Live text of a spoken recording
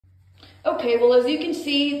Okay, well, as you can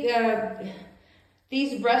see,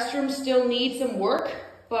 these restrooms still need some work,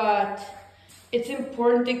 but it's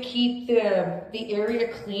important to keep the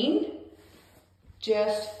area clean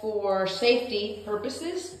just for safety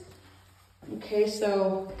purposes. Okay,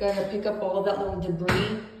 so gotta pick up all that little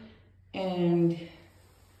debris and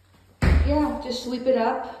yeah, just sweep it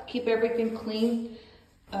up, keep everything clean.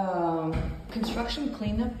 Construction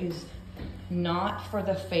cleanup is not for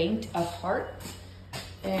the faint of heart,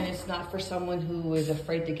 and it's not for someone who is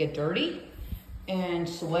afraid to get dirty and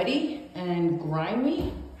sweaty and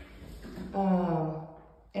grimy.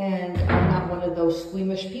 And I'm not one of those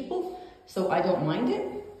squeamish people, so I don't mind it.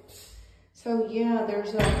 So yeah,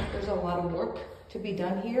 there's a lot of work to be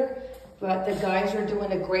done here, but the guys are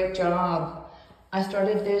doing a great job. I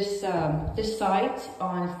started this site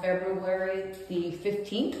on February the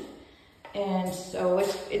 15th, and so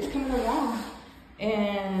it's coming along.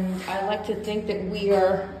 And I like to think that we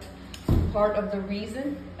are part of the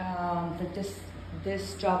reason that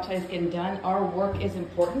this job site is getting done. Our work is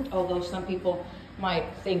important, although some people might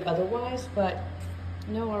think otherwise, but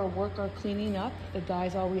no, our work, our cleaning up, the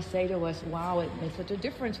guys always say to us, wow, it makes such a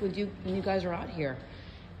difference when you guys are out here.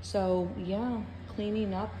 So yeah,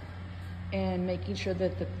 cleaning up and making sure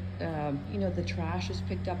that the trash is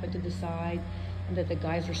picked up into the side and that the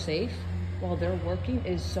guys are safe while they're working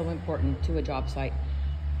is so important to a job site.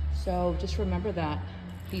 So just remember that,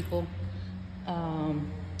 people.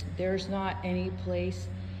 There's not any place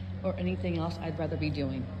or anything else I'd rather be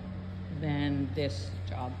doing than this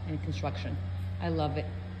job in construction. I love it.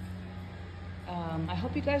 I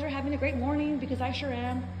hope you guys are having a great morning, because I sure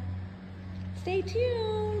am. Stay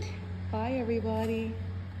tuned. Bye, everybody.